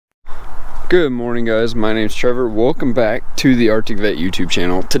Good morning, guys. My name's Trevor. Welcome back to the Arctic Vet YouTube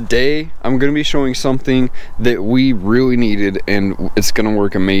channel. Today I'm going to be showing something that we really needed, and it's going to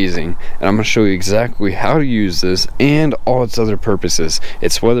work amazing, and I'm going to show you exactly how to use this and all its other purposes.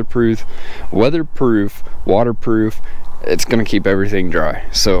 It's weatherproof, waterproof. It's going to keep everything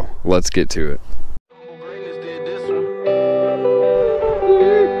dry. So let's get to it.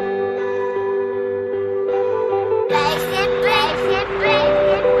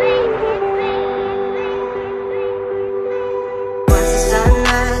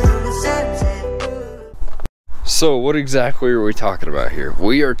 So what exactly are we talking about here?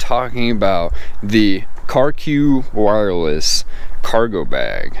 We are talking about the CARQILESS cargo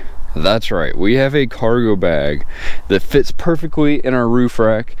bag. That's right, we have a cargo bag that fits perfectly in our roof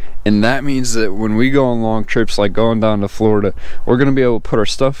rack, and that means that when we go on long trips like going down to Florida, we're going to be able to put our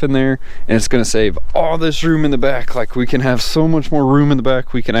stuff in there, and it's going to save all this room in the back. Like, we can have so much more room in the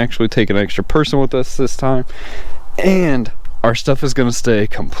back. We can actually take an extra person with us this time, and our stuff is going to stay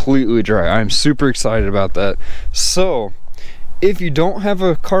completely dry. I'm super excited about that. So if you don't have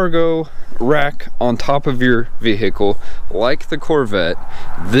a cargo rack on top of your vehicle like the Corvette,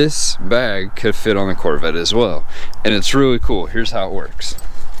 this bag could fit on the Corvette as well, and it's really cool. Here's how it works.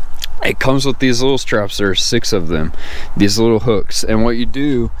 It comes with these little straps. There are 6 of them, these little hooks, and what you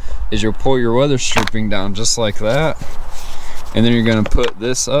do is you'll pull your weather stripping down just like that, and then you're going to put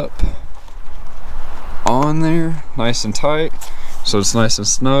this up on there nice and tight so it's nice and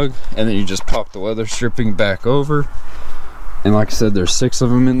snug, and then you just pop the weather stripping back over, and like I said, there's 6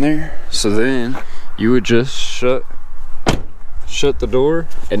 of them in there. So then you would just shut the door,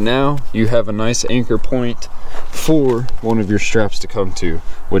 and now you have a nice anchor point for one of your straps to come to,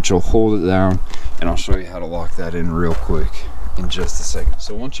 which will hold it down, and I'll show you how to lock that in real quick in just a second.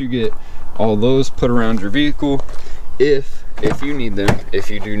 So once you get all those put around your vehicle, if you need them, if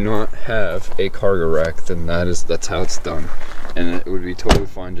you do not have a cargo rack, then that's how it's done, and it would be totally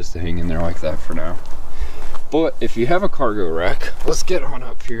fine just to hang in there like that for now. But if you have a cargo rack, let's get on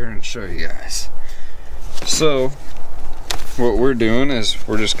up here and show you guys. So what we're doing is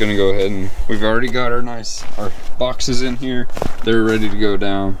we're just going to go ahead, and we've already got our boxes in here. They're ready to go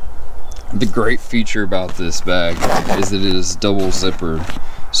down. The great feature about this bag is that it is double zippered.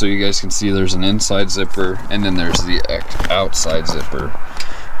 So you guys can see there's an inside zipper, and then there's the outside zipper.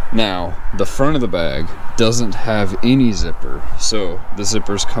 Now, the front of the bag doesn't have any zipper, so the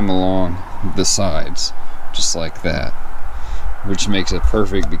zippers come along the sides, just like that, which makes it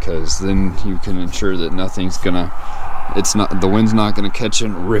perfect, because then you can ensure that the wind's not gonna catch it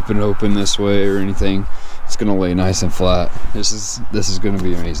and rip it open this way or anything. It's gonna lay nice and flat. This is gonna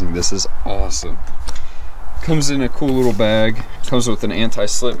be amazing. This is awesome. Comes in a cool little bag. Comes with an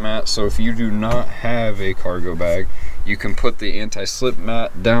anti-slip mat, so if you do not have a cargo bag, you can put the anti-slip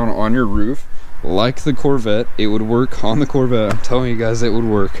mat down on your roof like the Corvette. It would work on the Corvette. I'm telling you guys, it would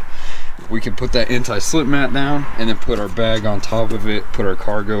work. We can put that anti-slip mat down and then put our bag on top of it, put our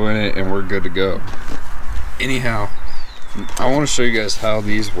cargo in it, and we're good to go. Anyhow, I want to show you guys how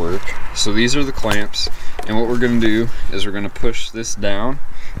these work. So these are the clamps, and what we're going to do is we're going to push this down,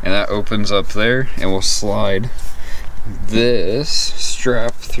 and that opens up there, and we'll slide this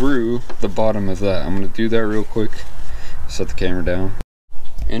strap through the bottom of that. I'm going to do that real quick. Set the camera down,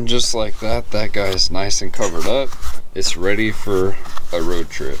 and just like that, that guy's nice and covered up. It's ready for a road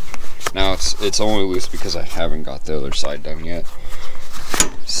trip. Now it's only loose because I haven't got the other side done yet.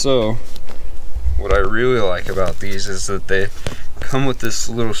 So what I really like about these is that they come with this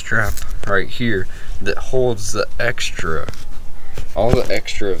little strap right here that holds the extra, all the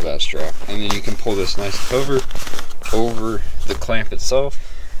extra of that strap, and then you can pull this nice cover over the clamp itself,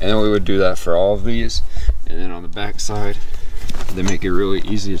 and then we would do that for all of these. And then on the back side, they make it really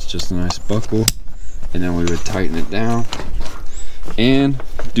easy. It's just a nice buckle, and then we would tighten it down and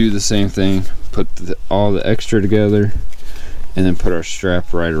do the same thing, put all the extra together, and then put our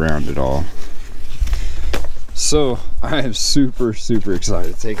strap right around it all. So I am super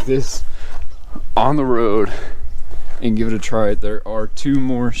excited to take this on the road and give it a try. There are 2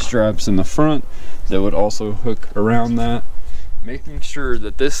 more straps in the front that would also hook around that, making sure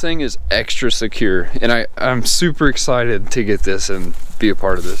that this thing is extra secure. And I'm super excited to get this and be a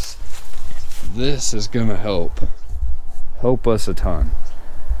part of this. This is gonna help us a ton,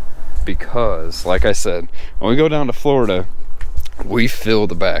 because like I said, when we go down to Florida, we fill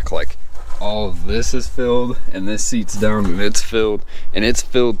the back. Like, all of this is filled, and this seat's down, and it's filled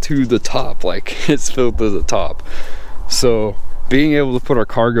to the top. Like, it's filled to the top. So being able to put our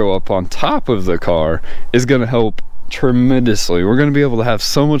cargo up on top of the car is going to help tremendously. We're going to be able to have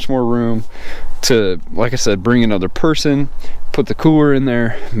so much more room to, like I said, bring another person, put the cooler in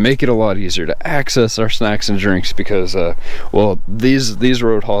there, make it a lot easier to access our snacks and drinks, because well, these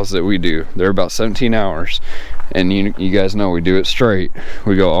road hauls that we do, they're about 17 hours, and you guys know we do it straight.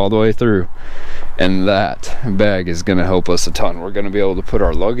 We go all the way through, and that bag is going to help us a ton. We're going to be able to put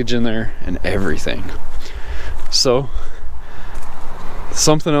our luggage in there and everything. So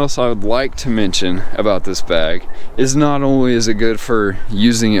something else I would like to mention about this bag is, not only is it good for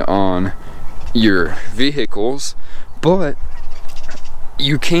using it on your vehicles, but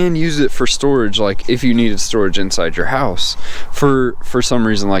you can use it for storage. Like if you needed storage inside your house for some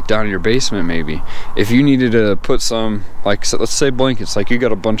reason, like down in your basement, maybe if you needed to put some, like, so let's say blankets, like you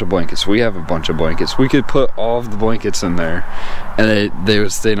got a bunch of blankets, we have a bunch of blankets, we could put all of the blankets in there and they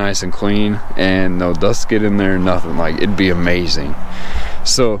would stay nice and clean and no dust get in there, nothing. Like, it'd be amazing.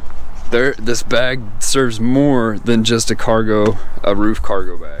 So this bag serves more than just a roof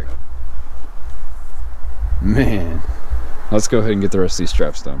cargo bag. Man, let's go ahead and get the rest of these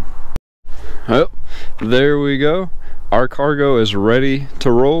straps done. Oh, there we go. Our cargo is ready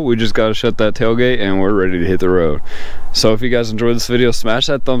to roll. We just got to shut that tailgate and we're ready to hit the road. So if you guys enjoyed this video, smash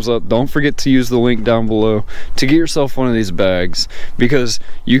that thumbs up. Don't forget to use the link down below to get yourself one of these bags, because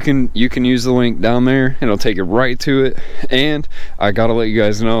you can use the link down there and it'll take you right to it. And I gotta let you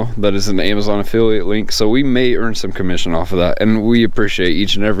guys know that is an Amazon affiliate link, so we may earn some commission off of that, and we appreciate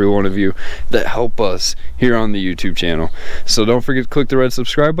each and every one of you that help us here on the YouTube channel. So don't forget to click the red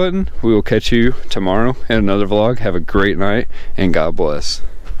subscribe button. We will catch you tomorrow in another vlog. Have a great night and God bless.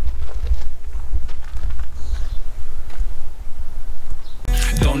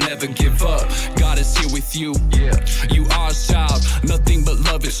 Don't ever give up, God is here with you. Yeah, you are a child, nothing but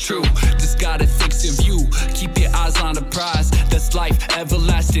love is true. Just got a fixed in view, keep your eyes on the prize. That's life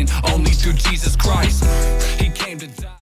everlasting, only through Jesus Christ. He came to die.